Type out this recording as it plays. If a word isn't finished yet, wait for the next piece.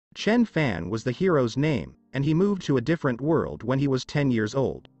Chen Fan was the hero's name, and he moved to a different world when he was 10 years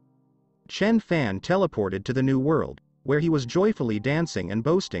old. Chen Fan teleported to the new world, where he was joyfully dancing and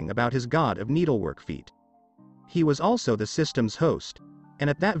boasting about his god of needlework feat. He was also the system's host, and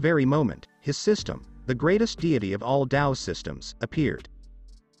at that very moment, his system, the greatest deity of all Dao systems, appeared.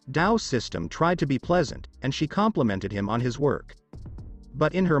 Dao's system tried to be pleasant, and she complimented him on his work.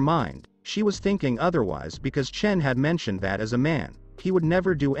 But in her mind, she was thinking otherwise because Chen had mentioned that as a man, he would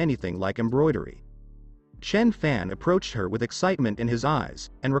never do anything like embroidery. Chen Fan approached her with excitement in his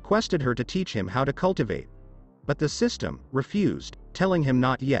eyes, and requested her to teach him how to cultivate. But the system refused, telling him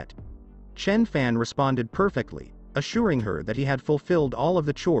not yet. Chen Fan responded perfectly, assuring her that he had fulfilled all of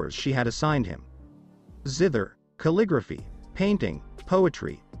the chores she had assigned him. Zither, calligraphy, painting,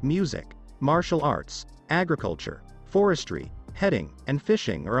 poetry, music, martial arts, agriculture, forestry, heading, and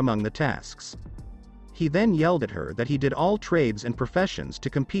fishing are among the tasks. He then yelled at her that he did all trades and professions to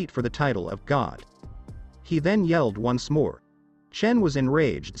compete for the title of God. He then yelled once more. Chen was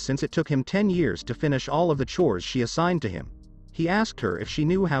enraged since it took him 10 years to finish all of the chores she assigned to him. He asked her if she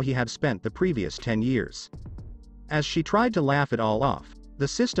knew how he had spent the previous 10 years. As she tried to laugh it all off, the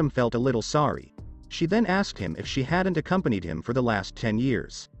system felt a little sorry. She then asked him if she hadn't accompanied him for the last 10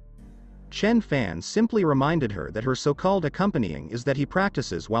 years. Chen Fan simply reminded her that her so-called accompanying is that he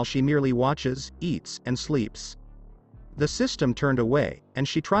practices while she merely watches, eats, and sleeps. The system turned away, and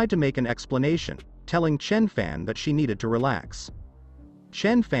she tried to make an explanation, telling Chen Fan that she needed to relax.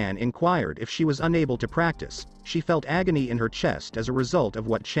 Chen Fan inquired if she was unable to practice. She felt agony in her chest as a result of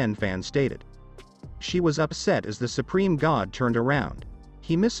what Chen Fan stated. She was upset as the Supreme God turned around.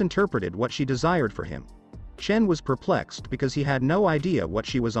 He misinterpreted what she desired for him. Chen was perplexed because he had no idea what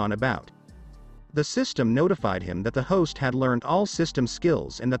she was on about. The system notified him that the host had learned all system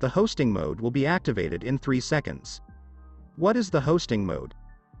skills and that the hosting mode will be activated in 3 seconds. What is the hosting mode?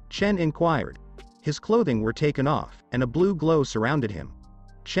 Chen inquired. His clothing were taken off, and a blue glow surrounded him.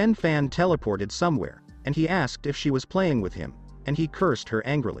 Chen Fan teleported somewhere, and he asked if she was playing with him, and he cursed her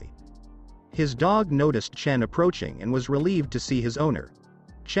angrily. His dog noticed Chen approaching and was relieved to see his owner.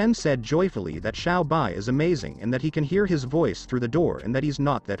 Chen said joyfully that Xiao Bai is amazing and that he can hear his voice through the door and that he's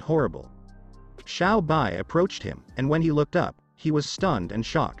not that horrible. Xiao Bai approached him, and when he looked up, he was stunned and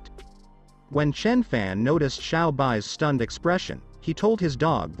shocked. When Chen Fan noticed Xiao Bai's stunned expression, he told his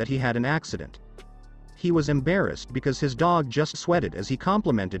dog that he had an accident. He was embarrassed because his dog just sweated as he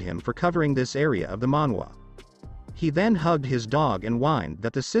complimented him for covering this area of the manhwa. He then hugged his dog and whined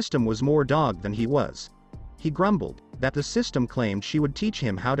that the system was more dog than he was. He grumbled that the system claimed she would teach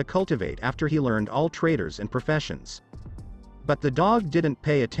him how to cultivate after he learned all traders and professions. But the dog didn't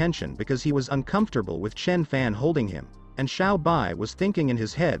pay attention because he was uncomfortable with Chen Fan holding him, and Xiao Bai was thinking in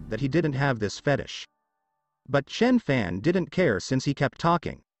his head that he didn't have this fetish. But Chen Fan didn't care since he kept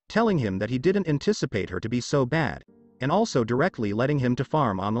talking, telling him that he didn't anticipate her to be so bad, and also directly letting him to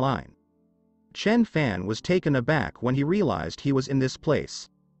farm online. Chen Fan was taken aback when he realized he was in this place,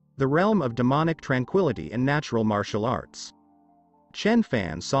 the realm of demonic tranquility and natural martial arts. Chen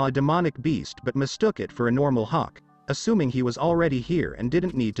Fan saw a demonic beast but mistook it for a normal hawk, assuming he was already here and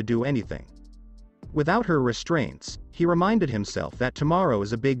didn't need to do anything. Without her restraints, he reminded himself that tomorrow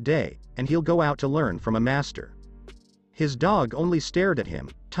is a big day, and he'll go out to learn from a master. His dog only stared at him,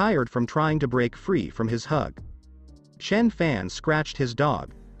 tired from trying to break free from his hug. Chen Fan scratched his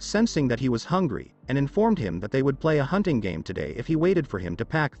dog, sensing that he was hungry, and informed him that they would play a hunting game today if he waited for him to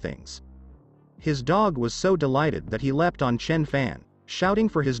pack things. His dog was so delighted that he leapt on Chen Fan, shouting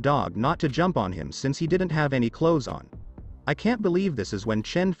for his dog not to jump on him since he didn't have any clothes on. I can't believe this is when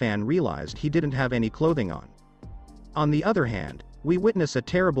Chen Fan realized he didn't have any clothing on. On the other hand, we witness a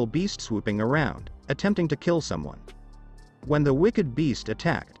terrible beast swooping around, attempting to kill someone. When the wicked beast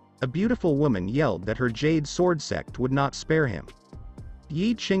attacked, a beautiful woman yelled that her Jade Sword sect would not spare him.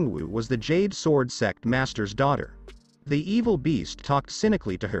 Yi Qingwu was the Jade Sword sect master's daughter. The evil beast talked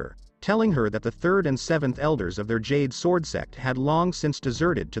cynically to her, telling her that the 3rd and 7th elders of their Jade Sword sect had long since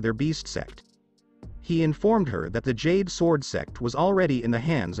deserted to their beast sect. He informed her that the Jade Sword sect was already in the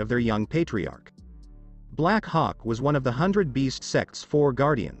hands of their young patriarch. Black Hawk was one of the 100 beast sect's 4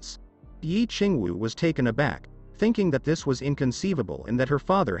 guardians. Yi Qingwu was taken aback, thinking that this was inconceivable and that her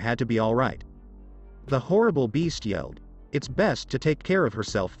father had to be alright. The horrible beast yelled, "It's best to take care of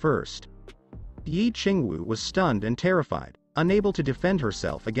herself first." Yi Qingwu was stunned and terrified, unable to defend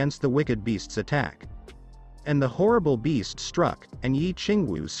herself against the wicked beast's attack. And the horrible beast struck, and Yi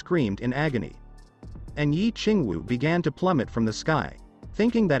Qingwu screamed in agony. And Yi Qingwu began to plummet from the sky,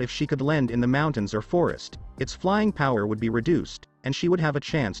 thinking that if she could land in the mountains or forest, its flying power would be reduced, and she would have a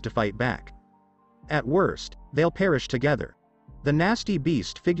chance to fight back. At worst, they'll perish together. The nasty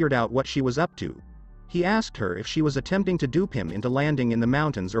beast figured out what she was up to. He asked her if she was attempting to dupe him into landing in the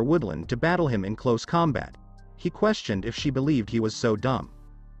mountains or woodland to battle him in close combat. He questioned if she believed he was so dumb.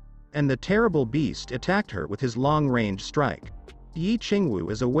 And the terrible beast attacked her with his long-range strike. Yi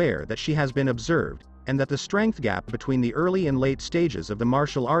Qingwu is aware that she has been observed, and that the strength gap between the early and late stages of the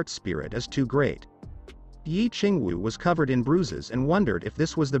martial arts spirit is too great. Yi Qingwu was covered in bruises and wondered if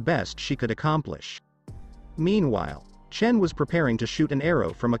this was the best she could accomplish. Meanwhile, Chen was preparing to shoot an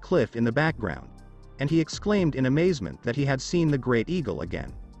arrow from a cliff in the background, and he exclaimed in amazement that he had seen the great eagle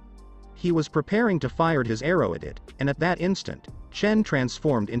again. He was preparing to fire his arrow at it, and at that instant, Chen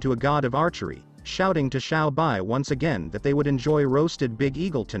transformed into a god of archery, shouting to Xiao Bai once again that they would enjoy roasted big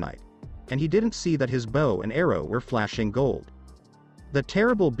eagle tonight, and he didn't see that his bow and arrow were flashing gold. The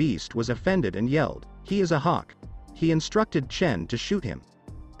terrible beast was offended and yelled, "He is a hawk." He instructed Chen to shoot him.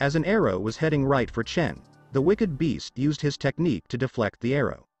 As an arrow was heading right for Chen, the wicked beast used his technique to deflect the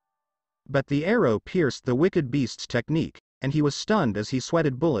arrow. But the arrow pierced the wicked beast's technique, and he was stunned as he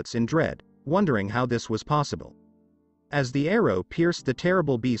sweated bullets in dread, wondering how this was possible. As the arrow pierced the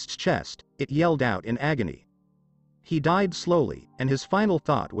terrible beast's chest, it yelled out in agony. He died slowly, and his final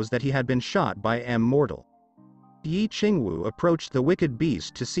thought was that he had been shot by an mortal. Yi Qingwu approached the wicked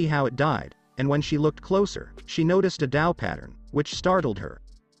beast to see how it died, and when she looked closer, she noticed a Dao pattern, which startled her.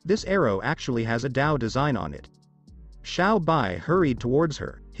 This arrow actually has a Dao design on it. Xiao Bai hurried towards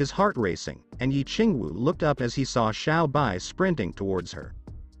her, his heart racing, and Yi Qingwu looked up as he saw Xiao Bai sprinting towards her.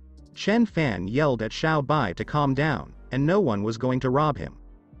 Chen Fan yelled at Xiao Bai to calm down, and no one was going to rob him.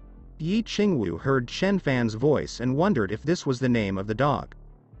 Yi Qingwu heard Chen Fan's voice and wondered if this was the name of the dog.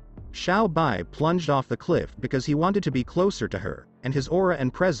 Xiao Bai plunged off the cliff because he wanted to be closer to her, and his aura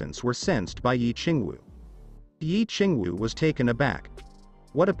and presence were sensed by Yi Qingwu. Yi Qingwu was taken aback.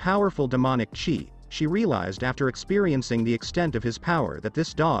 What a powerful demonic qi, she realized after experiencing the extent of his power that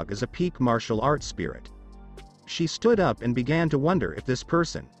this dog is a peak martial arts spirit. She stood up and began to wonder if this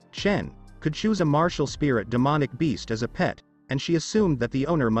person, Chen, could choose a martial spirit demonic beast as a pet, and she assumed that the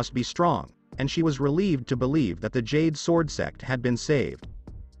owner must be strong, and she was relieved to believe that the Jade Sword sect had been saved.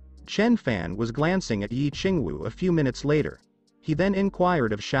 Chen Fan was glancing at Yi Qingwu a few minutes later. He then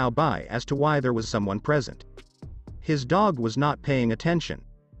inquired of Xiao Bai as to why there was someone present. His dog was not paying attention.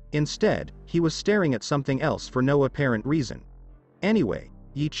 Instead, he was staring at something else for no apparent reason. Anyway,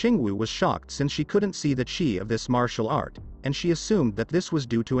 Yi Qingwu was shocked since she couldn't see the qi of this martial art, and she assumed that this was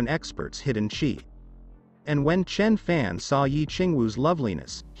due to an expert's hidden qi. And when Chen Fan saw Yi Qingwu's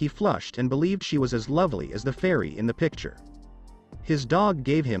loveliness, he flushed and believed she was as lovely as the fairy in the picture. His dog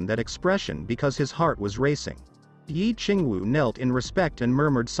gave him that expression because his heart was racing. Yi Qingwu knelt in respect and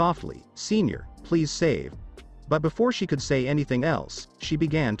murmured softly, "Senior, please save." But before she could say anything else, she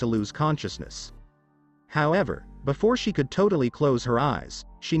began to lose consciousness. However, before she could totally close her eyes,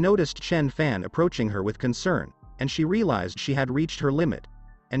 she noticed Chen Fan approaching her with concern, and she realized she had reached her limit,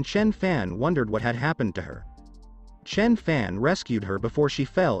 and Chen Fan wondered what had happened to her. Chen Fan rescued her before she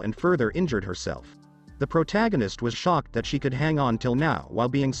fell and further injured herself. The protagonist was shocked that she could hang on till now while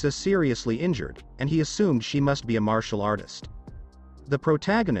being so seriously injured, and he assumed she must be a martial artist. The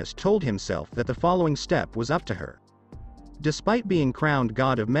protagonist told himself that the following step was up to her. Despite being crowned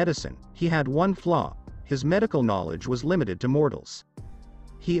god of medicine, he had one flaw: his medical knowledge was limited to mortals.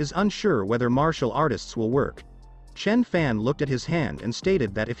 He is unsure whether martial artists will work. Chen Fan looked at his hand and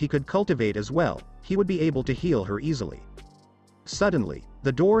stated that if he could cultivate as well, he would be able to heal her easily. Suddenly,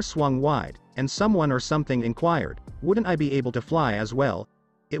 the door swung wide, and someone or something inquired, "Wouldn't I be able to fly as well?"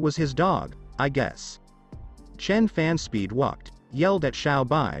 It was his dog, I guess. Chen Fan speed walked, yelled at Xiao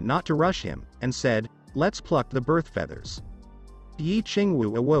Bai not to rush him, and said, "Let's pluck the birth feathers." Yi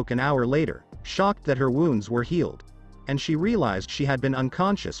Qingwu awoke an hour later, shocked that her wounds were healed. And she realized she had been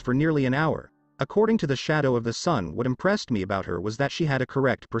unconscious for nearly an hour. According to the Shadow of the Sun, what impressed me about her was that she had a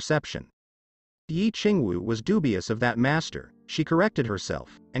correct perception. Yi Qingwu was dubious of that master. She corrected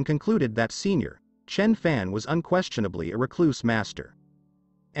herself, and concluded that Senior, Chen Fan was unquestionably a recluse master.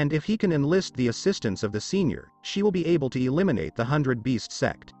 And if he can enlist the assistance of the Senior, she will be able to eliminate the 100 Beast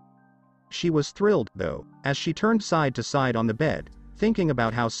sect. She was thrilled, though, as she turned side to side on the bed, thinking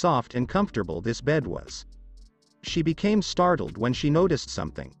about how soft and comfortable this bed was. She became startled when she noticed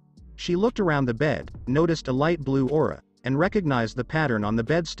something. She looked around the bed, noticed a light blue aura, and recognized the pattern on the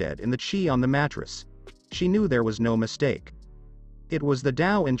bedstead in the qi on the mattress. She knew there was no mistake. It was the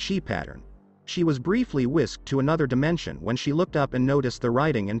Dao and Qi pattern. She was briefly whisked to another dimension when she looked up and noticed the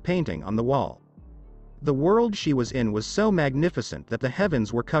writing and painting on the wall. The world she was in was so magnificent that the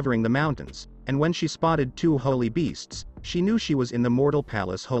heavens were covering the mountains, and when she spotted 2 holy beasts, she knew she was in the mortal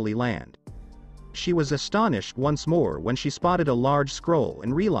palace Holy Land. She was astonished once more when she spotted a large scroll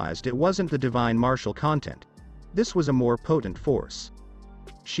and realized it wasn't the divine martial content. This was a more potent force.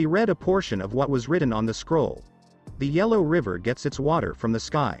 She read a portion of what was written on the scroll. The Yellow River gets its water from the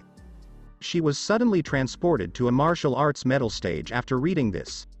sky. She was suddenly transported to a martial arts medal stage after reading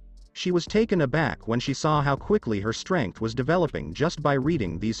this. She was taken aback when she saw how quickly her strength was developing just by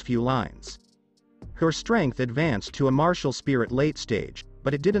reading these few lines. Her strength advanced to a martial spirit late stage,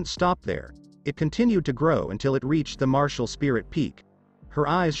 but it didn't stop there. It continued to grow until it reached the martial spirit peak. Her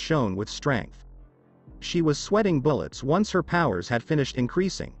eyes shone with strength. She was sweating bullets once her powers had finished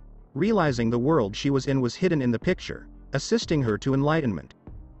increasing. Realizing the world she was in was hidden in the picture, assisting her to enlightenment.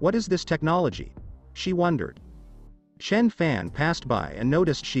 What is this technology? She wondered. Chen Fan passed by and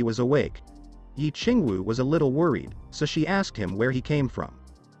noticed she was awake. Yi Qingwu was a little worried, so she asked him where he came from.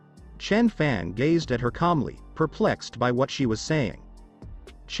 Chen Fan gazed at her calmly, perplexed by what she was saying.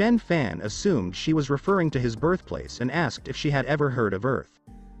 Chen Fan assumed she was referring to his birthplace and asked if she had ever heard of Earth.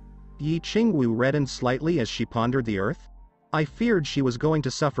 Yi Qingwu reddened slightly as she pondered the Earth. I feared she was going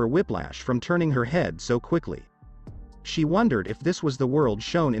to suffer whiplash from turning her head so quickly. She wondered if this was the world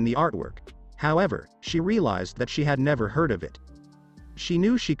shown in the artwork. However, she realized that she had never heard of it. She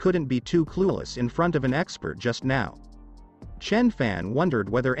knew she couldn't be too clueless in front of an expert just now. Chen Fan wondered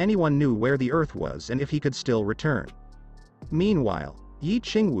whether anyone knew where the Earth was and if he could still return. Meanwhile, Yi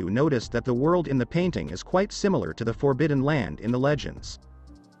Qingwu noticed that the world in the painting is quite similar to the Forbidden Land in the legends.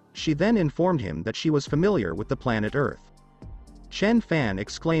 She then informed him that she was familiar with the planet Earth. Chen Fan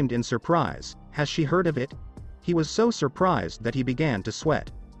exclaimed in surprise, "Has she heard of it?" He was so surprised that he began to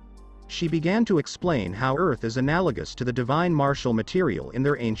sweat. She began to explain how Earth is analogous to the divine martial material in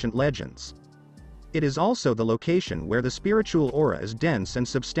their ancient legends. It is also the location where the spiritual aura is dense and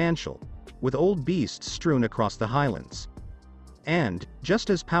substantial, with old beasts strewn across the highlands. And, just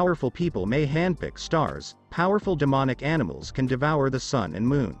as powerful people may handpick stars, powerful demonic animals can devour the sun and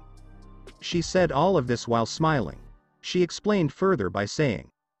moon. She said all of this while smiling. She explained further by saying,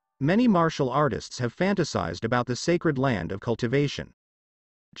 many martial artists have fantasized about the sacred land of cultivation.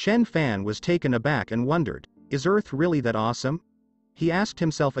 Chen Fan was taken aback and wondered, is Earth really that awesome? He asked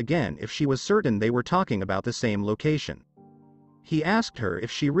himself again if she was certain they were talking about the same location. He asked her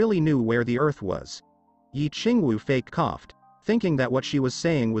if she really knew where the Earth was. Yi Qingwu fake coughed, thinking that what she was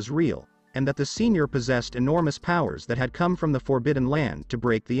saying was real, and that the senior possessed enormous powers that had come from the Forbidden Land to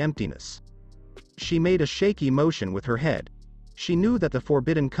break the emptiness. She made a shaky motion with her head. She knew that the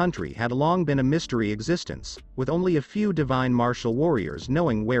Forbidden Country had long been a mystery existence, with only a few divine martial warriors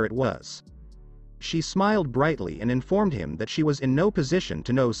knowing where it was. She smiled brightly and informed him that she was in no position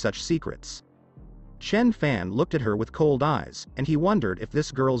to know such secrets. Chen Fan looked at her with cold eyes, and he wondered if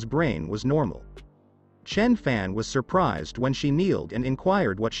this girl's brain was normal. Chen Fan was surprised when she kneeled and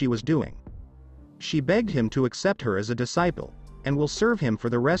inquired what she was doing. She begged him to accept her as a disciple, and will serve him for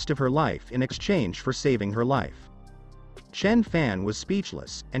the rest of her life in exchange for saving her life. Chen Fan was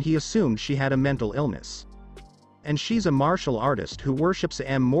speechless, and he assumed she had a mental illness. And she's a martial artist who worships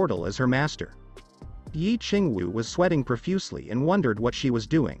a mortal as her master. Yi Qingwu was sweating profusely and wondered what she was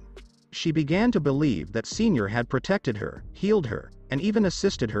doing. She began to believe that Senior had protected her, healed her, and even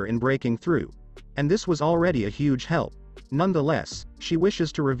assisted her in breaking through. And this was already a huge help. Nonetheless, she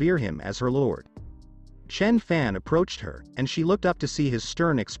wishes to revere him as her lord. Chen Fan approached her, and she looked up to see his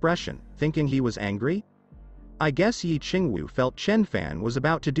stern expression, thinking he was angry? I guess Yi Qingwu felt Chen Fan was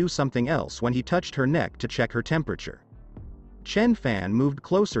about to do something else when he touched her neck to check her temperature. Chen Fan moved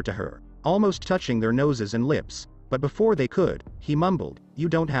closer to her, almost touching their noses and lips, but before they could, he mumbled, "You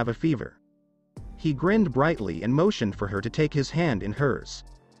don't have a fever." He grinned brightly and motioned for her to take his hand in hers.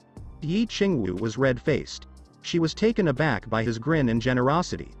 Yi Qingwu was red-faced. She was taken aback by his grin and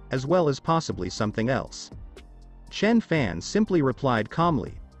generosity, as well as possibly something else. Chen Fan simply replied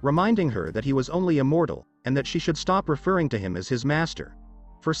calmly, reminding her that he was only a mortal, and that she should stop referring to him as his master.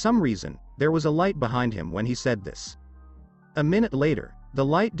 For some reason, there was a light behind him when he said this. A minute later, the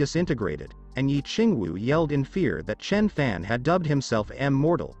light disintegrated, and Yi Qingwu yelled in fear that Chen Fan had dubbed himself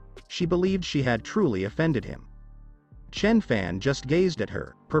mortal. She believed she had truly offended him. Chen Fan just gazed at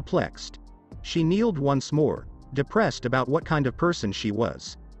her, perplexed. She kneeled once more, depressed about what kind of person she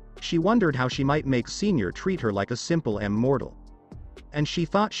was. She wondered how she might make Senior treat her like a simple mortal. And she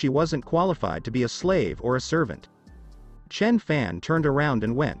thought she wasn't qualified to be a slave or a servant. Chen Fan turned around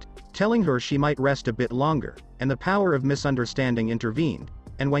and went, telling her she might rest a bit longer, and the power of misunderstanding intervened,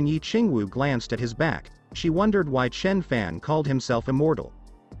 and when Yi Qingwu glanced at his back, she wondered why Chen Fan called himself immortal.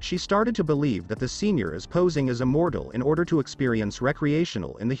 She started to believe that the Senior is posing as immortal in order to experience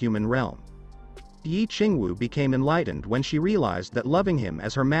recreational in the human realm. Yi Qingwu became enlightened when she realized that loving him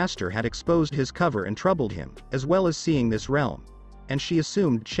as her master had exposed his cover and troubled him, as well as seeing this realm, and she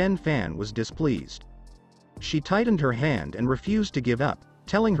assumed Chen Fan was displeased. She tightened her hand and refused to give up,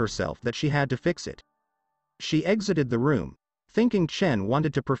 telling herself that she had to fix it. She exited the room, thinking Chen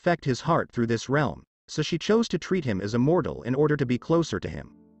wanted to perfect his heart through this realm, so she chose to treat him as a mortal in order to be closer to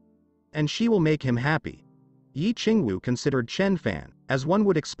him. And she will make him happy. Yi Qingwu considered Chen Fan, as one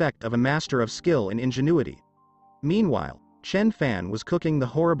would expect of a master of skill and ingenuity. Meanwhile, Chen Fan was cooking the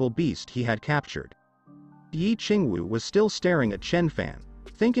horrible beast he had captured. Yi Qingwu was still staring at Chen Fan,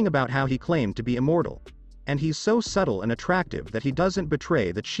 thinking about how he claimed to be immortal. And he's so subtle and attractive that he doesn't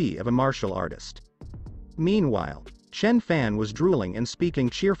betray the chi of a martial artist. Meanwhile, Chen Fan was drooling and speaking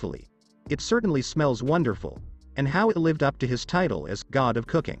cheerfully. It certainly smells wonderful, and how it lived up to his title as God of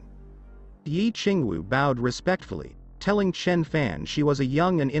Cooking. Yi Qingwu bowed respectfully, telling Chen Fan she was a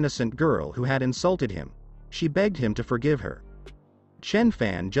young and innocent girl who had insulted him. She begged him to forgive her. Chen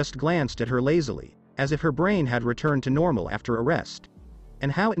Fan just glanced at her lazily, as if her brain had returned to normal after arrest,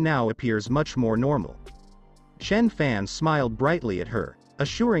 and how it now appears much more normal. Chen Fan smiled brightly at her,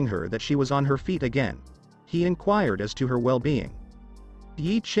 assuring her that she was on her feet again. He inquired as to her well-being.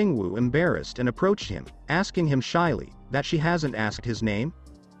 Yi Qingwu embarrassed and approached him, asking him shyly that she hasn't asked his name.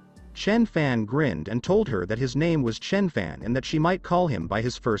 Chen Fan grinned and told her that his name was Chen Fan and that she might call him by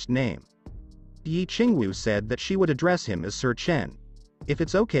his first name. Yi Qingwu said that she would address him as Sir Chen. If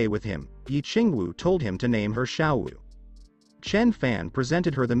it's okay with him, Yi Qingwu told him to name her Xiaowu. Chen Fan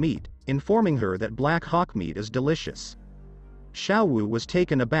presented her the meat, informing her that black hawk meat is delicious. Xiaowu was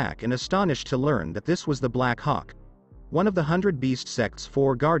taken aback and astonished to learn that this was the Black Hawk, one of the 100 Beast Sect's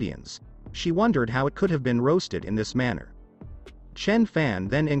 4 guardians. She wondered how it could have been roasted in this manner. Chen Fan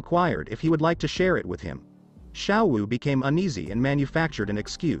then inquired if he would like to share it with him. Xiaowu became uneasy and manufactured an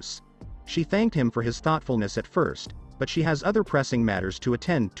excuse. She thanked him for his thoughtfulness at first, but she has other pressing matters to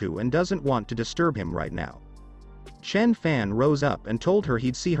attend to and doesn't want to disturb him right now. Chen Fan rose up and told her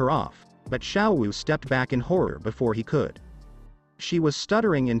he'd see her off, but Xiaowu stepped back in horror before he could. She was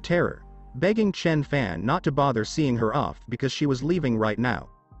stuttering in terror, begging Chen Fan not to bother seeing her off because she was leaving right now.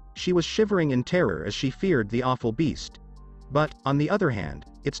 She was shivering in terror as she feared the awful beast. But, on the other hand,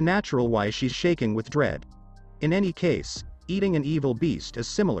 it's natural why she's shaking with dread. In any case, eating an evil beast is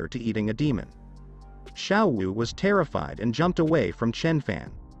similar to eating a demon. Xiaowu was terrified and jumped away from Chen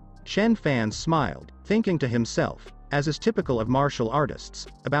Fan. Chen Fan smiled, thinking to himself, as is typical of martial artists,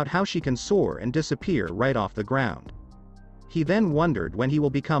 about how she can soar and disappear right off the ground. He then wondered when he will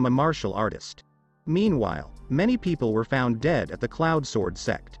become a martial artist. Meanwhile, many people were found dead at the Cloud Sword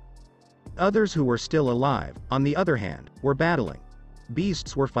sect. Others who were still alive, on the other hand, were battling.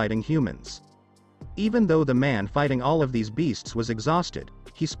 Beasts were fighting humans. Even though the man fighting all of these beasts was exhausted,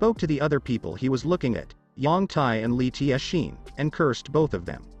 he spoke to the other people he was looking at, Yang Tai and Li Tiexin, and cursed both of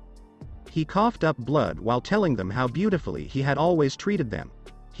them. He coughed up blood while telling them how beautifully he had always treated them.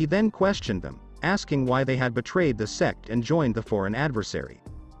 He then questioned them, asking why they had betrayed the sect and joined the foreign adversary.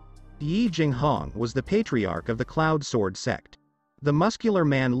 Yi Jinghong was the patriarch of the Cloud Sword sect. The muscular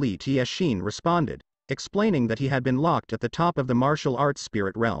man Li Tiexin responded, explaining that he had been locked at the top of the martial arts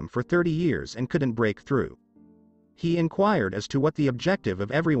spirit realm for 30 years and couldn't break through. He inquired as to what the objective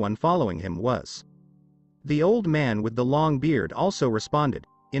of everyone following him was. The old man with the long beard also responded,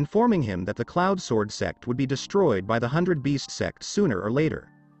 informing him that the Cloud Sword sect would be destroyed by the 100 Beast sect sooner or later,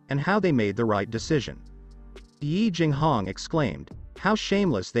 and how they made the right decision. Yi Jinghong exclaimed, how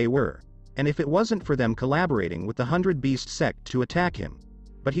shameless they were, and if it wasn't for them collaborating with the 100 Beast sect to attack him.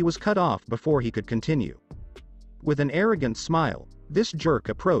 But he was cut off before he could continue. With an arrogant smile, this jerk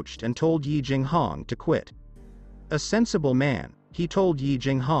approached and told Yi Jinghong to quit. A sensible man, he told Yi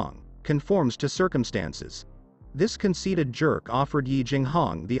Jinghong, conforms to circumstances. This conceited jerk offered Yi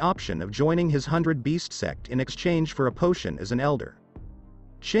Jinghong the option of joining his 100 Beast sect in exchange for a potion as an elder.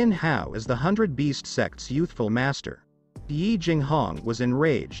 Qin Hao is the 100 Beast sect's youthful master. Yi Jinghong was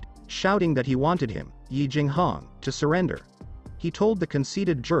enraged, shouting that he wanted him, Yi Jinghong, to surrender. He told the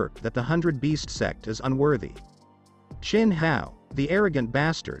conceited jerk that the 100 Beast sect is unworthy. Qin Hao, the arrogant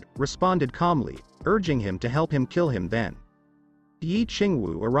bastard, responded calmly, urging him to help him kill him then. Yi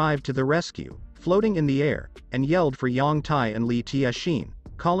Qingwu arrived to the rescue, floating in the air, and yelled for Yang Tai and Li Tiexin,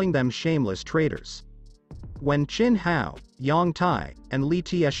 calling them shameless traitors. When Qin Hao, Yang Tai, and Li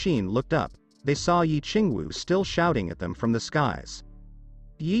Tiexin looked up, they saw Yi Qingwu still shouting at them from the skies.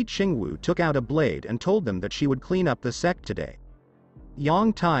 Yi Qingwu took out a blade and told them that she would clean up the sect today.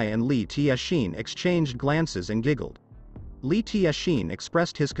 Yang Tai and Li Tiexin exchanged glances and giggled. Li Tiexin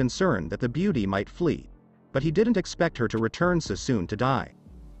expressed his concern that the beauty might flee, but he didn't expect her to return so soon to die.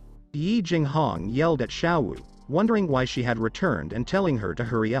 Yi Jinghong yelled at Xiaowu, wondering why she had returned and telling her to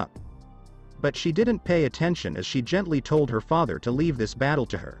hurry up. But she didn't pay attention as she gently told her father to leave this battle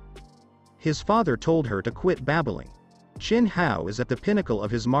to her. His father told her to quit babbling. Qin Hao is at the pinnacle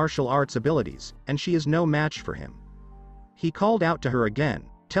of his martial arts abilities, and she is no match for him. He called out to her again,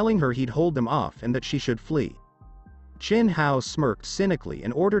 telling her he'd hold them off and that she should flee. Qin Hao smirked cynically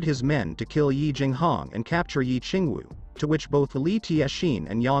and ordered his men to kill Yi Jinghong and capture Yi Qingwu, to which both Li Tiexin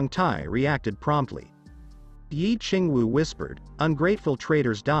and Yang Tai reacted promptly. Yi Qingwu whispered, "Ungrateful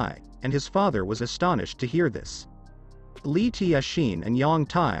traitors die," and his father was astonished to hear this. Li Tiexin and Yang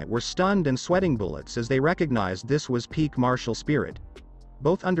Tai were stunned and sweating bullets as they recognized this was peak martial spirit.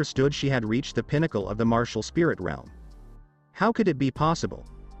 Both understood she had reached the pinnacle of the martial spirit realm. How could it be possible?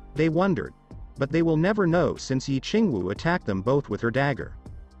 They wondered. But they will never know since Yi Qingwu attacked them both with her dagger.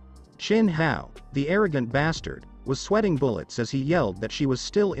 Qin Hao, the arrogant bastard, was sweating bullets as he yelled that she was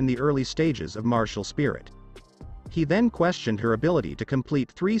still in the early stages of martial spirit. He then questioned her ability to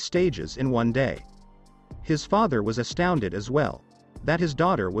complete 3 stages in one day. His father was astounded as well, that his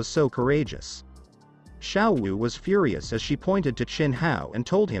daughter was so courageous. Xiaowu was furious as she pointed to Qin Hao and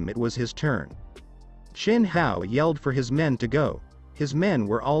told him it was his turn. Qin Hao yelled for his men to go. His men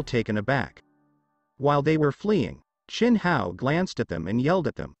were all taken aback. While they were fleeing, Qin Hao glanced at them and yelled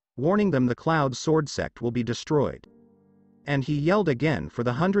at them, warning them the Cloud Sword sect will be destroyed. And he yelled again for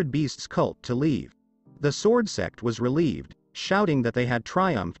the 100 Beasts cult to leave. The Sword sect was relieved, shouting that they had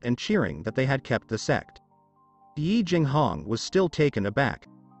triumphed and cheering that they had kept the sect. Yi Jinghong was still taken aback.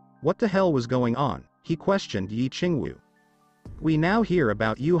 What the hell was going on? He questioned Yi Qingwu. We now hear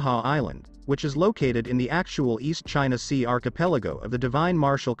about Yuha Island, which is located in the actual East China Sea archipelago of the divine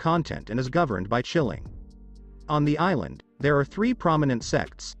martial content and is governed by Qilin. On the island, there are 3 prominent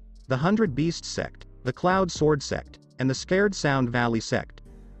sects: the 100 Beast sect, the Cloud Sword sect, and the Scared Sound Valley sect.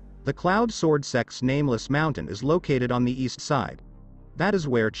 The Cloud Sword sect's nameless mountain is located on the east side. That is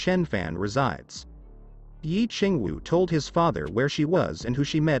where Chen Fan resides. Yi Qingwu told his father where she was and who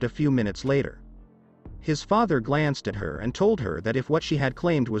she met a few minutes later. His father glanced at her and told her that if what she had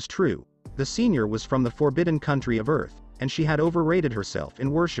claimed was true, the senior was from the forbidden country of Earth, and she had overrated herself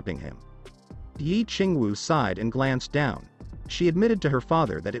in worshipping him. Yi Qingwu sighed and glanced down. She admitted to her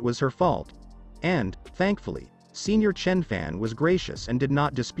father that it was her fault. And, thankfully, Senior Chen Fan was gracious and did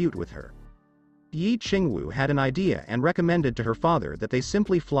not dispute with her. Yi Qingwu had an idea and recommended to her father that they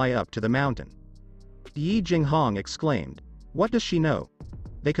simply fly up to the mountain. Yi Jinghong exclaimed, "What does she know?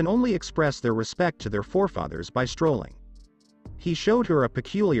 They can only express their respect to their forefathers by strolling." He showed her a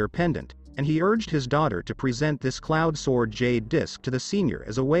peculiar pendant, and he urged his daughter to present this Cloud Sword Jade Disc to the senior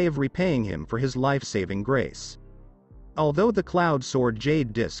as a way of repaying him for his life-saving grace. Although the Cloud Sword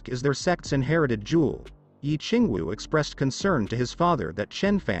Jade Disc is their sect's inherited jewel, Yi Qingwu expressed concern to his father that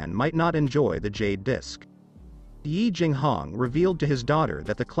Chen Fan might not enjoy the Jade Disc. Yi Jinghong revealed to his daughter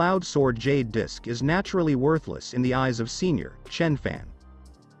that the Cloud Sword Jade Disc is naturally worthless in the eyes of senior Chen Fan.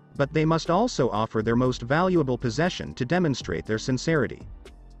 But they must also offer their most valuable possession to demonstrate their sincerity.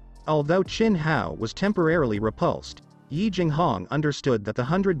 Although Qin Hao was temporarily repulsed, Yi Jinghong understood that the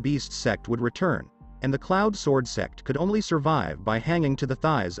 100 Beasts sect would return, and the Cloud Sword sect could only survive by hanging to the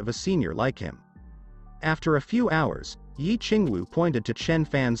thighs of a senior like him. After a few hours, Yi Qingwu pointed to Chen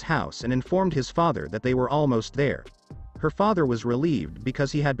Fan's house and informed his father that they were almost there. Her father was relieved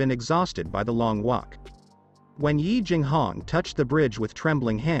because he had been exhausted by the long walk. When Yi Jinghong touched the bridge with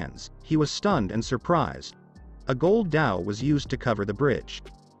trembling hands, he was stunned and surprised. A gold dao was used to cover the bridge.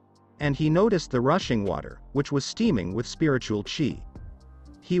 And he noticed the rushing water, which was steaming with spiritual qi.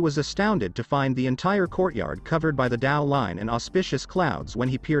 He was astounded to find the entire courtyard covered by the dao line and auspicious clouds when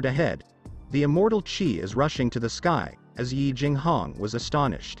he peered ahead. The immortal qi is rushing to the sky, as Yi Jinghong was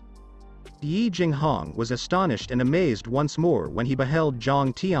astonished. Yi Jinghong was astonished and amazed once more when he beheld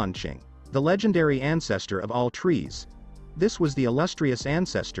Zhang Tianqing, the legendary ancestor of all trees. This was the illustrious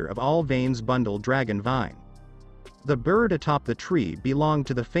ancestor of all Vane's bundled dragon vine. The bird atop the tree belonged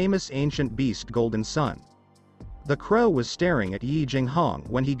to the famous ancient beast Golden Sun. The crow was staring at Yi Jinghong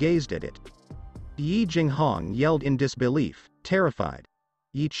when he gazed at it. Yi Jinghong yelled in disbelief, terrified.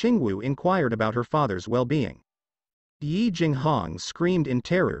 Yi Qingwu inquired about her father's well-being. Yi Jinghong screamed in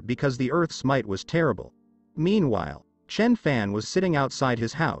terror because the earth's might was terrible. Meanwhile, Chen Fan was sitting outside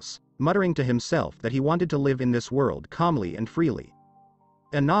his house, muttering to himself that he wanted to live in this world calmly and freely.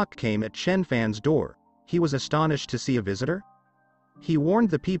 A knock came at Chen Fan's door. He was astonished to see a visitor. He warned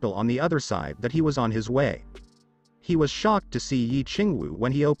the people on the other side that he was on his way. He was shocked to see Yi Qingwu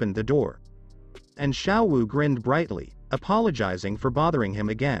when he opened the door. And Xiaowu grinned brightly, apologizing for bothering him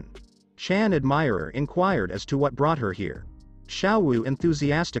again. Chan Admirer inquired as to what brought her here. Xiaowu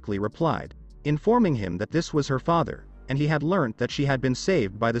enthusiastically replied, informing him that this was her father, and he had learnt that she had been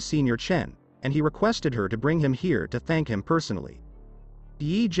saved by the senior Chen, and he requested her to bring him here to thank him personally.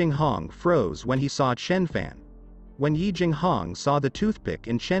 Yi Jinghong froze when he saw Chen Fan. When Yi Jinghong saw the toothpick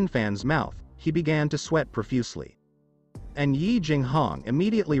in Chen Fan's mouth, he began to sweat profusely. And Yi Jinghong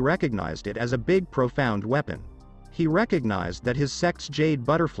immediately recognized it as a big profound weapon. He recognized that his sect's jade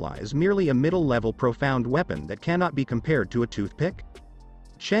butterfly is merely a middle-level profound weapon that cannot be compared to a toothpick.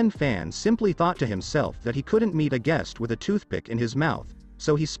 Chen Fan simply thought to himself that he couldn't meet a guest with a toothpick in his mouth,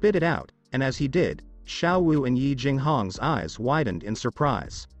 so he spit it out, and as he did, Xiaowu and Yi Jinghong's eyes widened in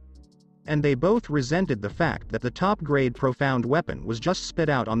surprise. And they both resented the fact that the top-grade profound weapon was just spit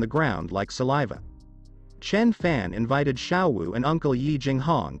out on the ground like saliva. Chen Fan invited Xiaowu and Uncle Yi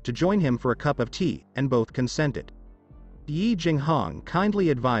Jinghong to join him for a cup of tea, and both consented. Yi Jinghong kindly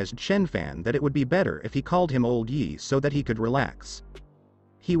advised Chen Fan that it would be better if he called him Old Yi so that he could relax.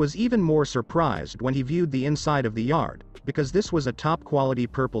 He was even more surprised when he viewed the inside of the yard, because this was a top-quality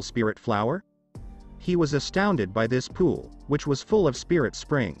purple spirit flower. He was astounded by this pool, which was full of spirit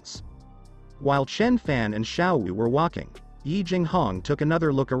springs. While Chen Fan and Xiaowu were walking, Yi Jinghong took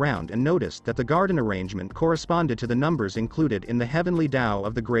another look around and noticed that the garden arrangement corresponded to the numbers included in the heavenly Tao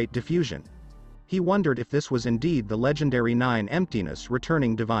of the Great Diffusion. He wondered if this was indeed the legendary 9 emptiness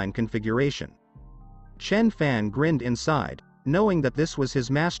returning divine configuration. Chen Fan grinned inside, knowing that this was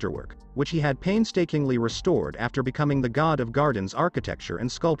his masterwork, which he had painstakingly restored after becoming the god of gardens architecture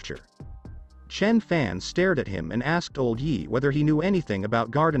and sculpture. Chen Fan stared at him and asked Old Yi whether he knew anything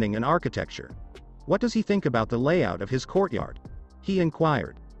about gardening and architecture. What does he think about the layout of his courtyard? He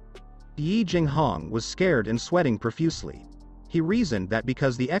inquired. Yi Jinghong was scared and sweating profusely. He reasoned that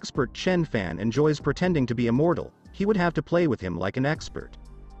because the expert Chen Fan enjoys pretending to be immortal, he would have to play with him like an expert.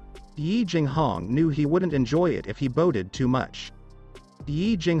 Yi Jinghong knew he wouldn't enjoy it if he boated too much.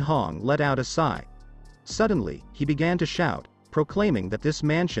 Yi Jinghong let out a sigh. Suddenly, he began to shout, proclaiming that this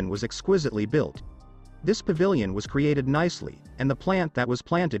mansion was exquisitely built. This pavilion was created nicely, and the plant that was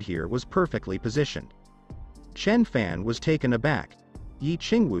planted here was perfectly positioned. Chen Fan was taken aback. Yi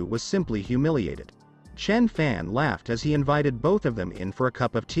Qingwu was simply humiliated. Chen Fan laughed as he invited both of them in for a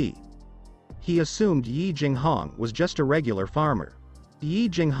cup of tea. He assumed Yi Jinghong was just a regular farmer. Yi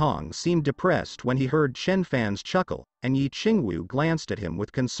Jinghong seemed depressed when he heard Chen Fan's chuckle, and Yi Qingwu glanced at him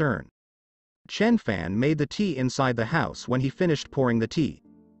with concern. Chen Fan made the tea inside the house when he finished pouring the tea.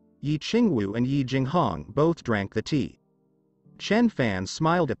 Yi Qingwu and Yi Jinghong both drank the tea. Chen Fan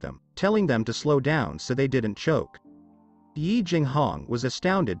smiled at them, telling them to slow down so they didn't choke. Yi Jinghong was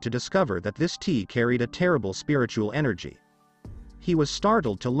astounded to discover that this tea carried a terrible spiritual energy. He was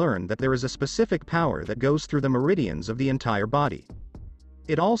startled to learn that there is a specific power that goes through the meridians of the entire body.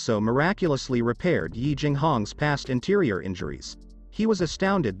 It also miraculously repaired Yi Jinghong's past interior injuries. He was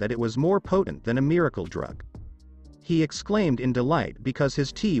astounded that it was more potent than a miracle drug. He exclaimed in delight because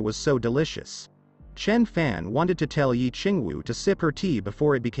his tea was so delicious. Chen Fan wanted to tell Yi Qingwu to sip her tea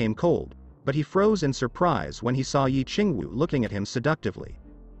before it became cold, but he froze in surprise when he saw Yi Qingwu looking at him seductively.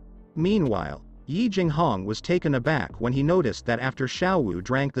 Meanwhile, Yi Jinghong was taken aback when he noticed that after Xiaowu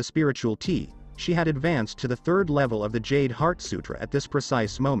drank the spiritual tea, she had advanced to the 3rd level of the Jade Heart Sutra at this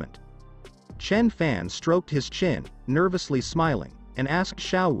precise moment. Chen Fan stroked his chin, nervously smiling, and asked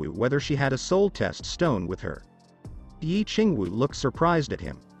Xiaowu whether she had a soul test stone with her. Yi Qingwu looked surprised at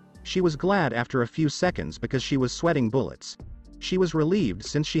him. She was glad after a few seconds because she was sweating bullets. She was relieved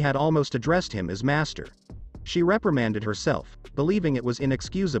since she had almost addressed him as master. She reprimanded herself, believing it was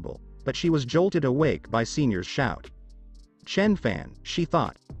inexcusable, but she was jolted awake by Senior's shout. Chen Fan, she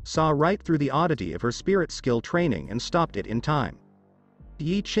thought, saw right through the oddity of her spirit skill training and stopped it in time.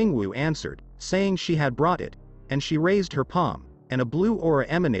 Yi Qingwu answered, saying she had brought it, and she raised her palm, and a blue aura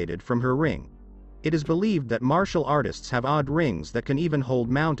emanated from her ring. It is believed that martial artists have odd rings that can even hold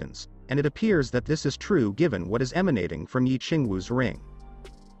mountains, and it appears that this is true given what is emanating from Yi Qingwu's ring.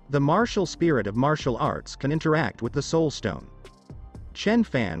 The martial spirit of martial arts can interact with the soul stone. Chen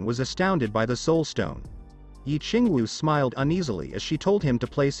Fan was astounded by the soul stone. Yi Qingwu smiled uneasily as she told him to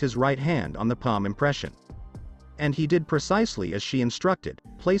place his right hand on the palm impression. And he did precisely as she instructed,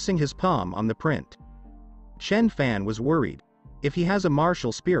 placing his palm on the print. Chen Fan was worried. If he has a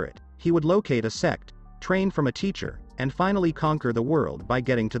martial spirit, he would locate a sect, train from a teacher, and finally conquer the world by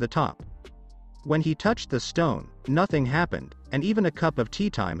getting to the top. When he touched the stone, nothing happened, and even a cup of tea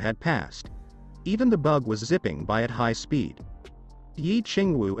time had passed. Even the bug was zipping by at high speed. Yi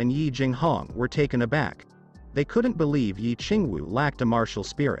Qingwu and Yi Jinghong were taken aback. They couldn't believe Yi Qingwu lacked a martial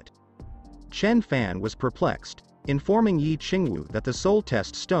spirit. Chen Fan was perplexed, informing Yi Qingwu that the soul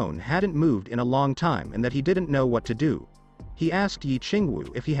test stone hadn't moved in a long time and that he didn't know what to do. He asked Yi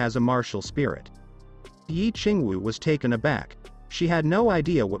Qingwu if he has a martial spirit. Yi Qingwu was taken aback. She had no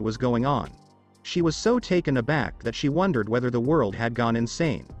idea what was going on. She was so taken aback that she wondered whether the world had gone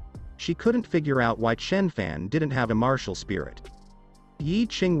insane. She couldn't figure out why Chen Fan didn't have a martial spirit. Yi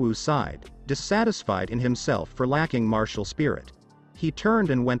Qingwu sighed, dissatisfied in himself for lacking martial spirit. He turned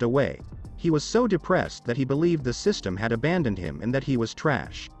and went away. He was so depressed that he believed the system had abandoned him and that he was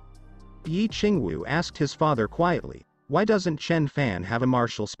trash. Yi Qingwu asked his father quietly, "Why doesn't Chen Fan have a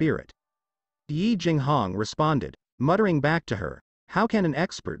martial spirit?" Yi Jinghong responded, muttering back to her, "How can an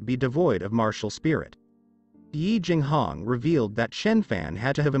expert be devoid of martial spirit?" Yi Jinghong revealed that Chen Fan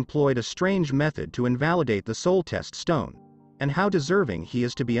had to have employed a strange method to invalidate the soul test stone, and how deserving he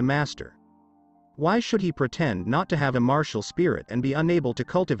is to be a master. Why should he pretend not to have a martial spirit and be unable to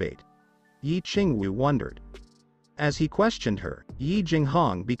cultivate? Yi Qingwu wondered. As he questioned her, Yi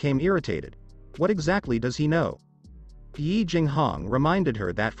Jinghong became irritated. What exactly does he know? Yi Jinghong reminded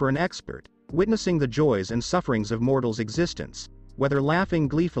her that for an expert, witnessing the joys and sufferings of mortals' existence, whether laughing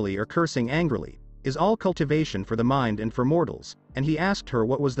gleefully or cursing angrily, is all cultivation for the mind and for mortals, and he asked her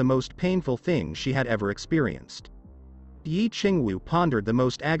what was the most painful thing she had ever experienced. Yi Qingwu pondered the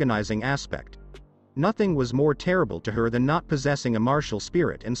most agonizing aspect. Nothing was more terrible to her than not possessing a martial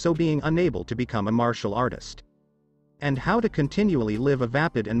spirit and so being unable to become a martial artist. And how to continually live a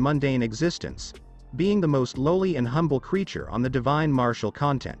vapid and mundane existence, being the most lowly and humble creature on the divine martial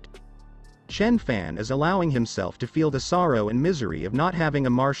content. Chen Fan is allowing himself to feel the sorrow and misery of not having a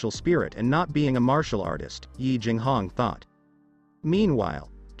martial spirit and not being a martial artist, Yi Jinghong thought.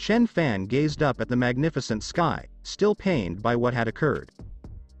 Meanwhile, Chen Fan gazed up at the magnificent sky, still pained by what had occurred.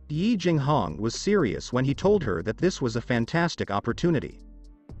 Yi Jinghong was serious when he told her that this was a fantastic opportunity.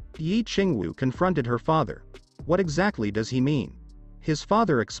 Yi Qingwu confronted her father. What exactly does he mean? His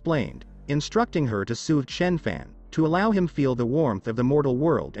father explained, instructing her to soothe Chen Fan, to allow him feel the warmth of the mortal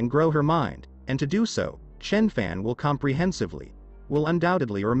world and grow her mind, and to do so, Chen Fan will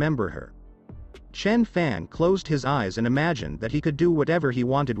undoubtedly remember her. Chen Fan closed his eyes and imagined that he could do whatever he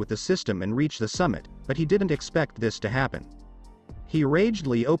wanted with the system and reach the summit, but he didn't expect this to happen. He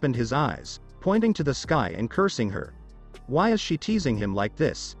ragedly opened his eyes, pointing to the sky and cursing her. Why is she teasing him like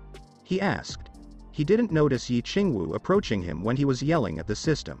this? He asked. He didn't notice Yi Qingwu approaching him when he was yelling at the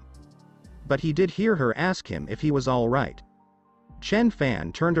system. But he did hear her ask him if he was all right. Chen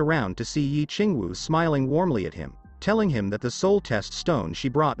Fan turned around to see Yi Qingwu smiling warmly at him, telling him that the soul test stone she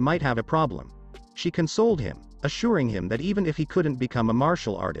brought might have a problem. She consoled him, assuring him that even if he couldn't become a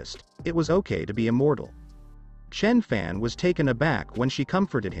martial artist, it was okay to be immortal. Chen Fan was taken aback when she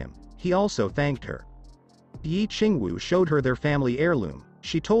comforted him. He also thanked her. Yi Qingwu showed her their family heirloom.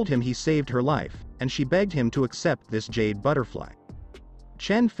 She told him he saved her life, and she begged him to accept this jade butterfly.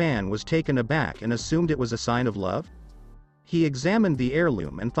 Chen Fan was taken aback and assumed it was a sign of love. He examined the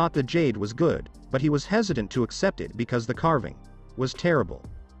heirloom and thought the jade was good, but he was hesitant to accept it because the carving was terrible.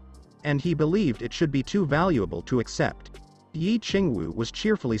 And he believed it should be too valuable to accept. Yi Qingwu was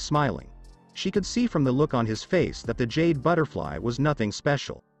cheerfully smiling. She could see from the look on his face that the jade butterfly was nothing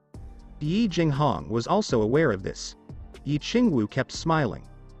special. Yi Jinghong was also aware of this. Yi Qingwu kept smiling.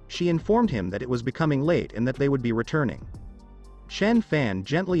 She informed him that it was becoming late and that they would be returning. Chen Fan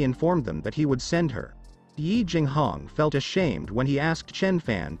gently informed them that he would send her. Yi Jinghong felt ashamed when he asked Chen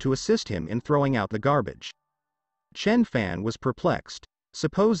Fan to assist him in throwing out the garbage. Chen Fan was perplexed,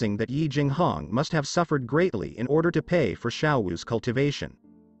 supposing that Yi Jinghong must have suffered greatly in order to pay for Xiaowu's cultivation.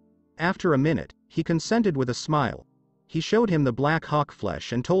 After a minute, he consented with a smile. He showed him the black hawk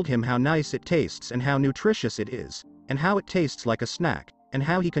flesh and told him how nice it tastes and how nutritious it is, and how it tastes like a snack, and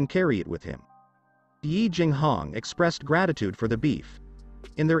how he can carry it with him. Yi Jinghong expressed gratitude for the beef.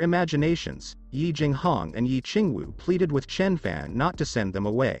 In their imaginations, Yi Jinghong and Yi Qingwu pleaded with Chen Fan not to send them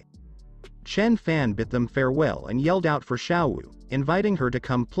away. Chen Fan bid them farewell and yelled out for Xiaowu, inviting her to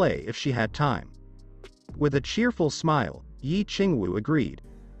come play if she had time. With a cheerful smile, Yi Qingwu agreed.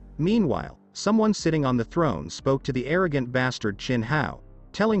 Meanwhile, someone sitting on the throne spoke to the arrogant bastard Qin Hao,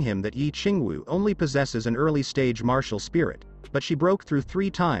 telling him that Yi Qingwu only possesses an early-stage martial spirit, but she broke through 3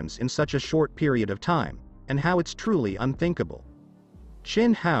 times in such a short period of time, and how it's truly unthinkable.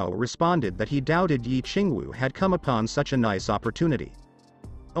 Qin Hao responded that he doubted Yi Qingwu had come upon such a nice opportunity.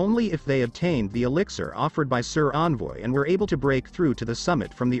 Only if they obtained the elixir offered by Sir Envoy and were able to break through to the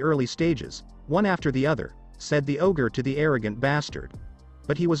summit from the early stages, one after the other, said the ogre to the arrogant bastard.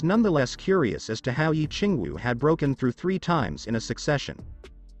 But he was nonetheless curious as to how Yi Qingwu had broken through 3 times in a succession.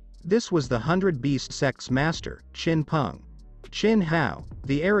 This was the 100 Beast Sect's master, Qin Peng. Qin Hao,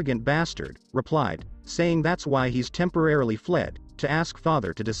 the arrogant bastard, replied, saying that's why he's temporarily fled, to ask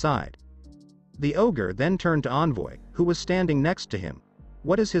father to decide. The ogre then turned to Envoy, who was standing next to him.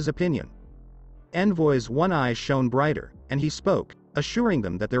 What is his opinion? Envoy's one eye shone brighter, and he spoke, assuring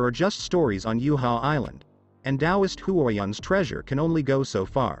them that there are just stories on Yuha Island, and Taoist Huoyun's treasure can only go so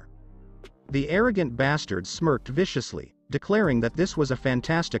far. The arrogant bastard smirked viciously, declaring that this was a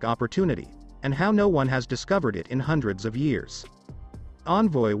fantastic opportunity, and how no one has discovered it in hundreds of years.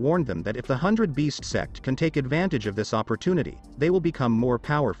 Envoy warned them that if the 100 Beast sect can take advantage of this opportunity, they will become more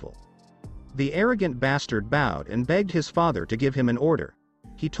powerful. The arrogant bastard bowed and begged his father to give him an order.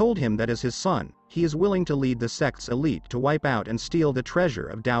 He told him that as his son, he is willing to lead the sect's elite to wipe out and steal the treasure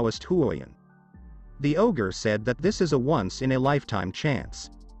of Taoist Huoyun. The ogre said that this is a once-in-a-lifetime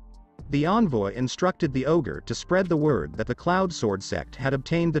chance. The envoy instructed the ogre to spread the word that the Cloud Sword sect had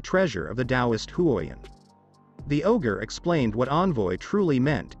obtained the treasure of the Taoist Huoyun. The ogre explained what Envoy truly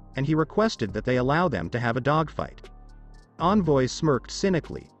meant, and he requested that they allow them to have a dogfight. Envoy smirked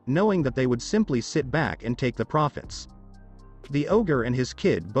cynically, knowing that they would simply sit back and take the profits. The ogre and his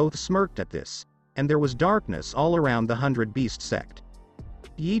kid both smirked at this, and there was darkness all around the 100 Beast sect.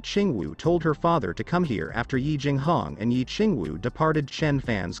 Yi Qingwu told her father to come here after Yi Jinghong and Yi Qingwu departed Chen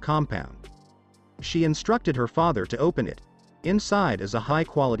Fan's compound. She instructed her father to open it. Inside is a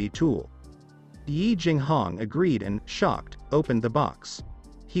high-quality tool. Yi Jinghong agreed and, shocked, opened the box.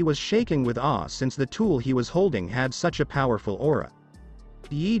 He was shaking with awe since the tool he was holding had such a powerful aura.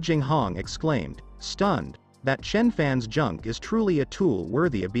 Yi Jinghong exclaimed, stunned, that Chen Fan's junk is truly a tool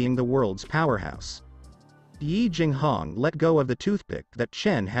worthy of being the world's powerhouse. Yi Jinghong let go of the toothpick that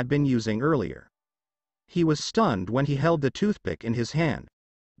Chen had been using earlier. He was stunned when he held the toothpick in his hand,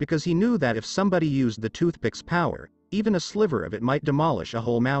 because he knew that if somebody used the toothpick's power, even a sliver of it might demolish a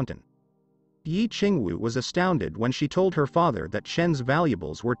whole mountain. Yi Qingwu was astounded when she told her father that Chen's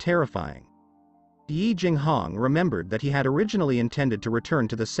valuables were terrifying. Yi Jinghong remembered that he had originally intended to return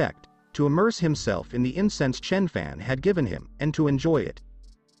to the sect, to immerse himself in the incense Chen Fan had given him, and to enjoy it.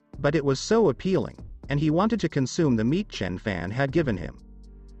 But it was so appealing, and he wanted to consume the meat Chen Fan had given him.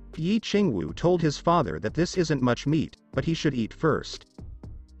 Yi Qingwu told his father that this isn't much meat, but he should eat first.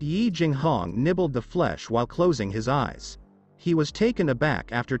 Yi Jinghong nibbled the flesh while closing his eyes. He was taken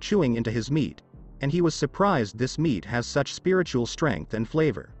aback after chewing into his meat, and he was surprised this meat has such spiritual strength and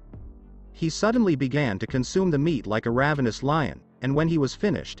flavor. He suddenly began to consume the meat like a ravenous lion, and when he was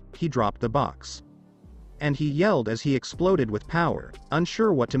finished, he dropped the box. And he yelled as he exploded with power,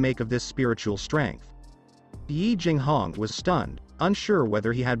 unsure what to make of this spiritual strength. Yi Jinghong was stunned, unsure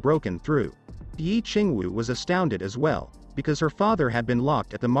whether he had broken through. Yi Qingwu was astounded as well, because her father had been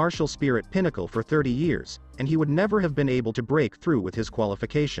locked at the martial spirit pinnacle for 30 years, and he would never have been able to break through with his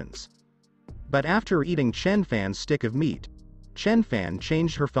qualifications. But after eating Chen Fan's stick of meat, Chen Fan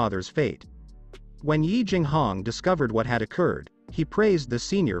changed her father's fate. When Yi Jinghong discovered what had occurred, he praised the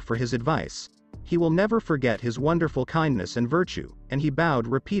senior for his advice. He will never forget his wonderful kindness and virtue, and he bowed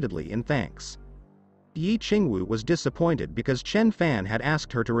repeatedly in thanks. Yi Qingwu was disappointed because Chen Fan had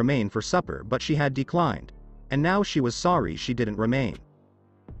asked her to remain for supper but she had declined, and now she was sorry she didn't remain.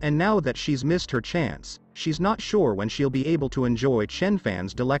 And now that she's missed her chance, she's not sure when she'll be able to enjoy Chen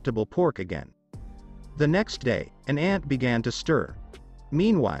Fan's delectable pork again. The next day, an ant began to stir.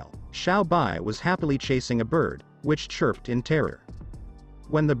 Meanwhile, Xiao Bai was happily chasing a bird, which chirped in terror.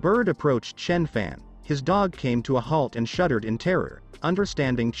 When the bird approached Chen Fan, his dog came to a halt and shuddered in terror,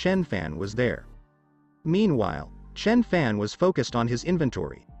 understanding Chen Fan was there. Meanwhile, Chen Fan was focused on his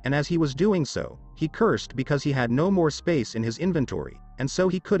inventory, and as he was doing so, he cursed because he had no more space in his inventory, and so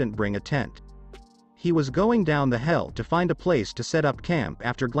he couldn't bring a tent. He was going down the hill to find a place to set up camp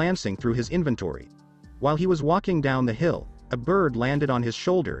after glancing through his inventory. While he was walking down the hill, a bird landed on his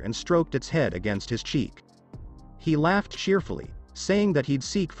shoulder and stroked its head against his cheek. He laughed cheerfully, saying that he'd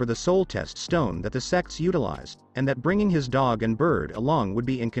seek for the soul test stone that the sects utilized, and that bringing his dog and bird along would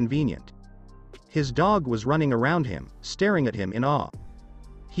be inconvenient. His dog was running around him, staring at him in awe.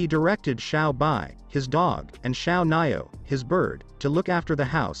 He directed Xiao Bai, his dog, and Xiao Niao, his bird, to look after the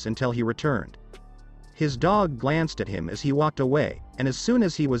house until he returned. His dog glanced at him as he walked away, and as soon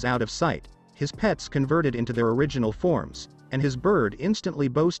as he was out of sight, his pets converted into their original forms, and his bird instantly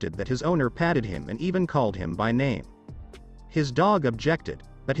boasted that his owner patted him and even called him by name. His dog objected,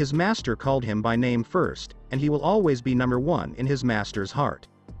 but his master called him by name first, and he will always be number one in his master's heart.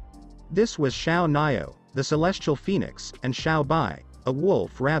 This was Xiao Niao, the celestial phoenix, and Xiao Bai, a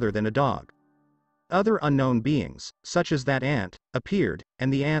wolf rather than a dog. Other unknown beings, such as that ant, appeared,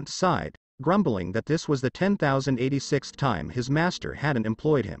 and the ant sighed, grumbling that this was the 10,086th time his master hadn't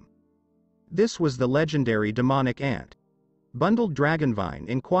employed him. This was the legendary demonic ant. Bundled Dragonvine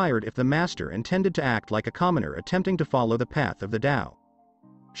inquired if the master intended to act like a commoner attempting to follow the path of the Tao.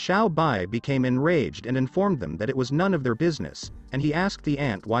 Xiao Bai became enraged and informed them that it was none of their business, and he asked the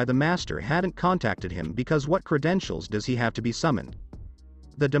ant why the master hadn't contacted him because what credentials does he have to be summoned.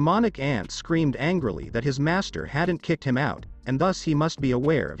 The demonic ant screamed angrily that his master hadn't kicked him out, and thus he must be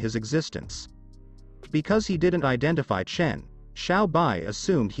aware of his existence. Because he didn't identify Chen, Xiao Bai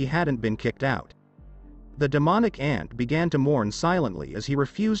assumed he hadn't been kicked out. The demonic ant began to mourn silently as he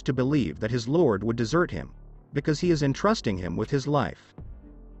refused to believe that his lord would desert him, because he is entrusting him with his life.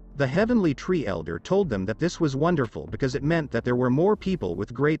 The heavenly tree elder told them that this was wonderful because it meant that there were more people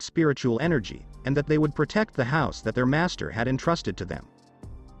with great spiritual energy, and that they would protect the house that their master had entrusted to them.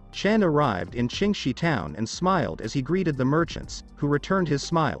 Chen arrived in Qingxi town and smiled as he greeted the merchants, who returned his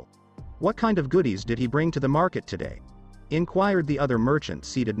smile. "What kind of goodies did he bring to the market today?" inquired the other merchant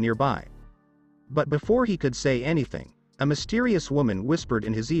seated nearby. But before he could say anything, a mysterious woman whispered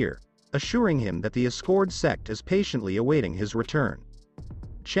in his ear, assuring him that the Escort sect is patiently awaiting his return.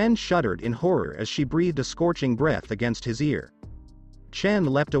 Chen shuddered in horror as she breathed a scorching breath against his ear. Chen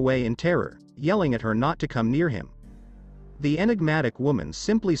leapt away in terror, yelling at her not to come near him. The enigmatic woman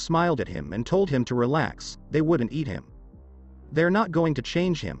simply smiled at him and told him to relax, they wouldn't eat him. "They're not going to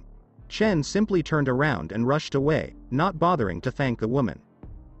change him." Chen simply turned around and rushed away, not bothering to thank the woman.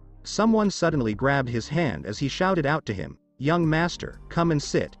 Someone suddenly grabbed his hand as he shouted out to him, "Young master, come and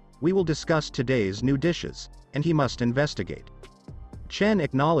sit, we will discuss today's new dishes," and he must investigate. Chen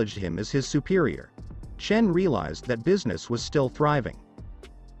acknowledged him as his superior. Chen realized that business was still thriving.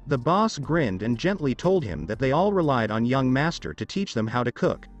 The boss grinned and gently told him that they all relied on young master to teach them how to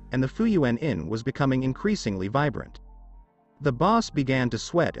cook, and the Fuyuan Inn was becoming increasingly vibrant. The boss began to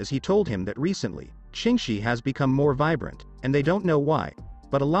sweat as he told him that recently, Qingxi has become more vibrant, and they don't know why,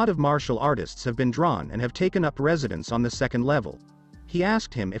 but a lot of martial artists have been drawn and have taken up residence on the second level. He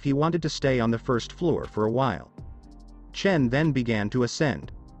asked him if he wanted to stay on the first floor for a while. Chen then began to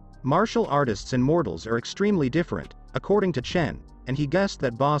ascend. Martial artists and mortals are extremely different, according to Chen, and he guessed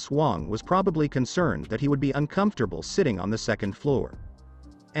that Boss Wang was probably concerned that he would be uncomfortable sitting on the second floor.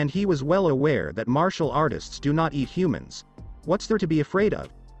 And he was well aware that martial artists do not eat humans. What's there to be afraid of?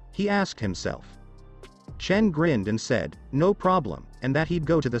 He asked himself. Chen grinned and said, "No problem," and that he'd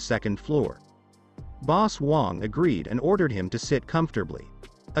go to the second floor. Boss Wang agreed and ordered him to sit comfortably.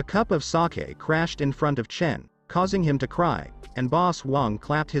 A cup of sake crashed in front of Chen, causing him to cry, and Boss Wang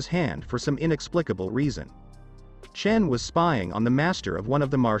clapped his hand for some inexplicable reason. Chen was spying on the master of one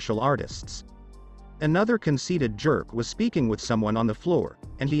of the martial artists. Another conceited jerk was speaking with someone on the floor,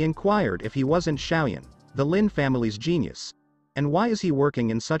 and he inquired if he wasn't Xiaoyan, the Lin family's genius, and why is he working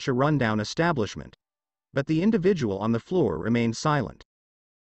in such a rundown establishment? But the individual on the floor remained silent.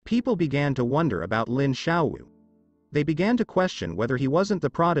 People began to wonder about Lin Xiaowu. They began to question whether he wasn't the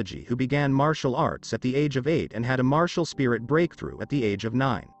prodigy who began martial arts at the age of 8 and had a martial spirit breakthrough at the age of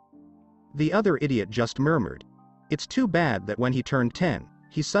 9. The other idiot just murmured, "It's too bad that when he turned 10,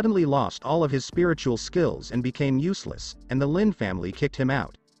 he suddenly lost all of his spiritual skills and became useless, and the Lin family kicked him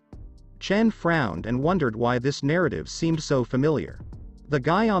out." Chen frowned and wondered why this narrative seemed so familiar. The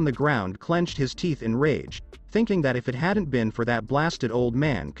guy on the ground clenched his teeth in rage, thinking that if it hadn't been for that blasted old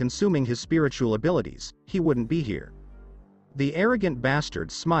man consuming his spiritual abilities, he wouldn't be here. The arrogant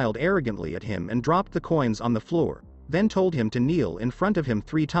bastard smiled arrogantly at him and dropped the coins on the floor, then told him to kneel in front of him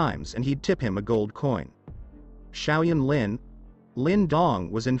 3 times and he'd tip him a gold coin. Xiaoyan Lin? Lin Dong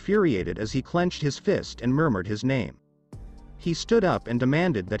was infuriated as he clenched his fist and murmured his name. He stood up and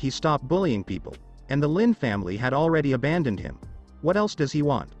demanded that he stop bullying people, and the Lin family had already abandoned him. What else does he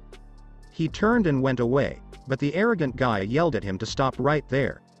want? He turned and went away, but the arrogant guy yelled at him to stop right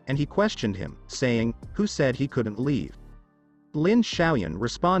there, and he questioned him, saying, "Who said he couldn't leave?" Lin Xiaoyan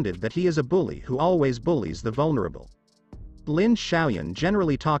responded that he is a bully who always bullies the vulnerable. Lin Xiaoyan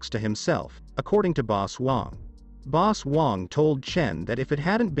generally talks to himself, according to Boss Wang. Boss Wang told Chen that if it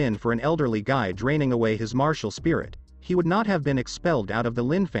hadn't been for an elderly guy draining away his martial spirit, he would not have been expelled out of the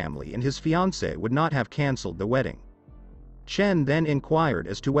Lin family and his fiancée would not have cancelled the wedding. Chen then inquired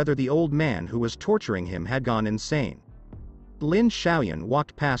as to whether the old man who was torturing him had gone insane. Lin Xiaoyan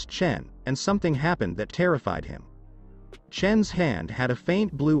walked past Chen, and something happened that terrified him. Chen's hand had a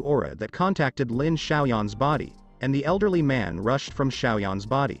faint blue aura that contacted Lin Xiaoyan's body, and the elderly man rushed from Xiaoyan's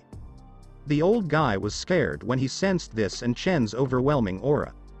body. The old guy was scared when he sensed this and Chen's overwhelming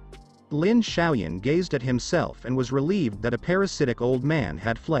aura. Lin Xiaoyan gazed at himself and was relieved that a parasitic old man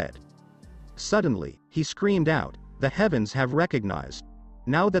had fled. Suddenly, he screamed out, "The heavens have recognized.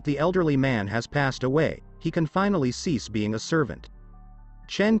 Now that the elderly man has passed away, he can finally cease being a servant."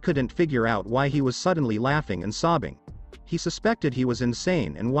 Chen couldn't figure out why he was suddenly laughing and sobbing. He suspected he was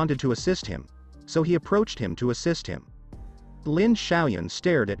insane and wanted to assist him, so he approached him to assist him. Lin Xiaoyan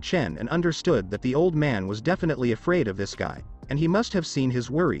stared at Chen and understood that the old man was definitely afraid of this guy, and he must have seen his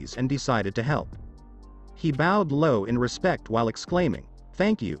worries and decided to help. He bowed low in respect while exclaiming,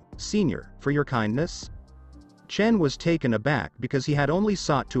 "Thank you, senior, for your kindness." Chen was taken aback because he had only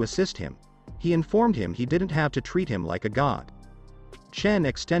sought to assist him. He informed him he didn't have to treat him like a god. Chen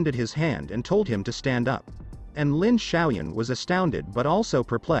extended his hand and told him to stand up. And Lin Xiaoyan was astounded but also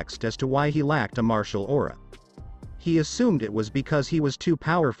perplexed as to why he lacked a martial aura. He assumed it was because he was too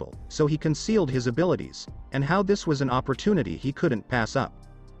powerful, so he concealed his abilities, and how this was an opportunity he couldn't pass up.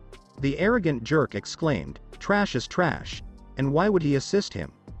 The arrogant jerk exclaimed, "Trash is trash," and why would he assist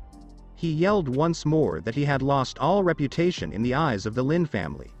him? He yelled once more that he had lost all reputation in the eyes of the Lin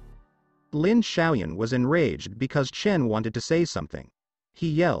family. Lin Xiaoyan was enraged because Chen wanted to say something. He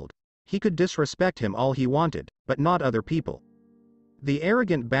yelled. He could disrespect him all he wanted, but not other people. The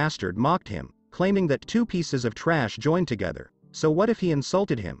arrogant bastard mocked him, claiming that two pieces of trash joined together, so what if he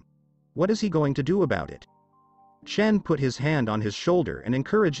insulted him? What is he going to do about it? Chen put his hand on his shoulder and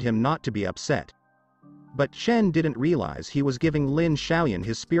encouraged him not to be upset. But Chen didn't realize he was giving Lin Xiaoyan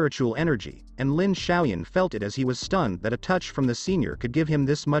his spiritual energy, and Lin Xiaoyan felt it as he was stunned that a touch from the senior could give him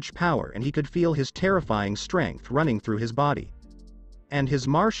this much power, and he could feel his terrifying strength running through his body. And his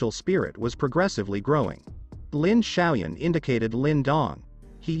martial spirit was progressively growing. Lin Xiaoyan indicated Lin Dong.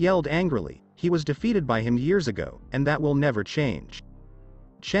 He yelled angrily, he was defeated by him years ago, and that will never change.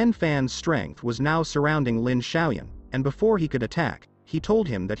 Chen Fan's strength was now surrounding Lin Xiaoyan, and before he could attack, he told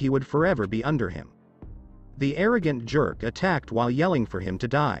him that he would forever be under him. The arrogant jerk attacked while yelling for him to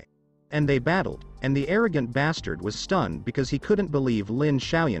die. And they battled, and the arrogant bastard was stunned because he couldn't believe Lin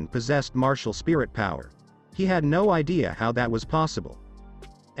Xiaoyan possessed martial spirit power. He had no idea how that was possible.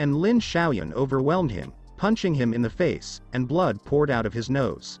 And Lin Xiaoyan overwhelmed him, punching him in the face, and blood poured out of his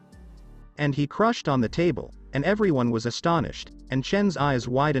nose. And he crushed on the table, and everyone was astonished, and Chen's eyes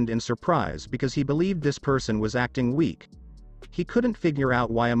widened in surprise because he believed this person was acting weak. He couldn't figure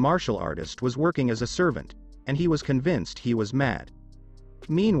out why a martial artist was working as a servant, and he was convinced he was mad.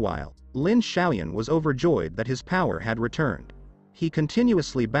 Meanwhile, Lin Xiaoyan was overjoyed that his power had returned. He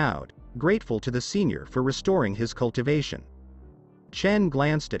continuously bowed, grateful to the senior for restoring his cultivation. Chen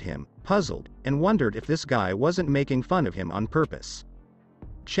glanced at him, puzzled, and wondered if this guy wasn't making fun of him on purpose.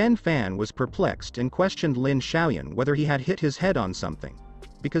 Chen Fan was perplexed and questioned Lin Xiaoyan whether he had hit his head on something.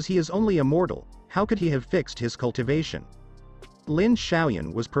 Because he is only a mortal, how could he have fixed his cultivation? Lin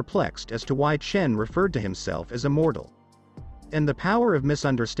Xiaoyan was perplexed as to why Chen referred to himself as a mortal. And the power of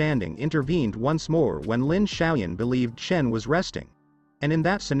misunderstanding intervened once more when Lin Xiaoyan believed Chen was resting. And in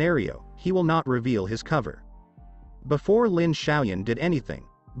that scenario, he will not reveal his cover. Before Lin Xiaoyan did anything,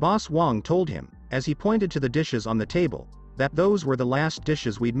 Boss Wang told him, as he pointed to the dishes on the table, that those were the last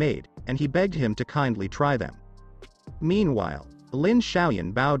dishes we'd made, and he begged him to kindly try them. Meanwhile, Lin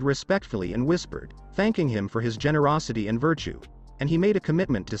Xiaoyan bowed respectfully and whispered, thanking him for his generosity and virtue, and he made a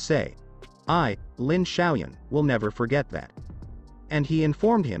commitment to say, "I, Lin Xiaoyan, will never forget that." And he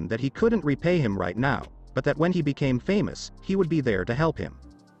informed him that he couldn't repay him right now, but that when he became famous, he would be there to help him.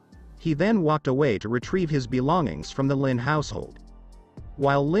 He then walked away to retrieve his belongings from the Lin household.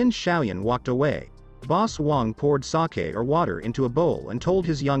 While Lin Xiaoyan walked away, Boss Wang poured sake or water into a bowl and told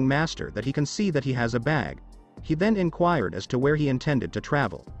his young master that he can see that he has a bag. He then inquired as to where he intended to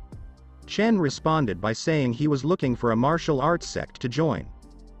travel. Chen responded by saying he was looking for a martial arts sect to join.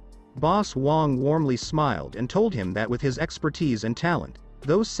 Boss Wang warmly smiled and told him that with his expertise and talent,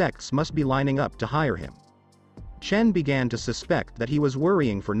 those sects must be lining up to hire him. Chen began to suspect that he was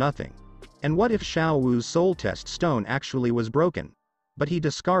worrying for nothing. And what if Xiao Wu's soul test stone actually was broken? But he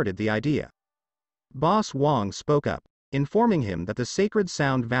discarded the idea. Boss Wang spoke up, informing him that the Sacred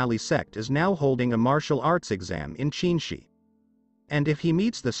Sound Valley sect is now holding a martial arts exam in Qinshi. And if he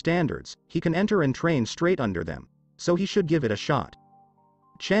meets the standards, he can enter and train straight under them, so he should give it a shot.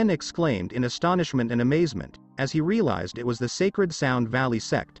 Chen exclaimed in astonishment and amazement, as he realized it was the Sacred Sound Valley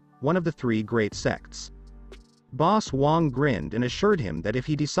sect, one of the three great sects. Boss Wang grinned and assured him that if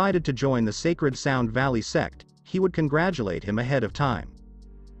he decided to join the Sacred Sound Valley sect, he would congratulate him ahead of time.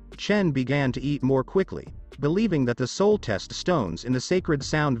 Chen began to eat more quickly, believing that the soul test stones in the Sacred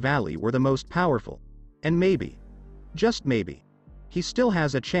Sound Valley were the most powerful. And maybe, just maybe, he still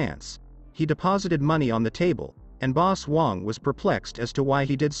has a chance. He deposited money on the table, and Boss Wang was perplexed as to why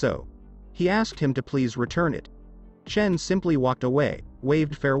he did so. He asked him to please return it. Chen simply walked away,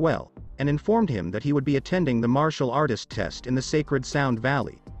 waved farewell, and informed him that he would be attending the martial artist test in the Sacred Sound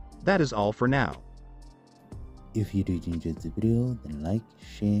Valley. That is all for now. If you did enjoy the video, then like,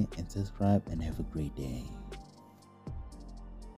 share, and subscribe, and have a great day.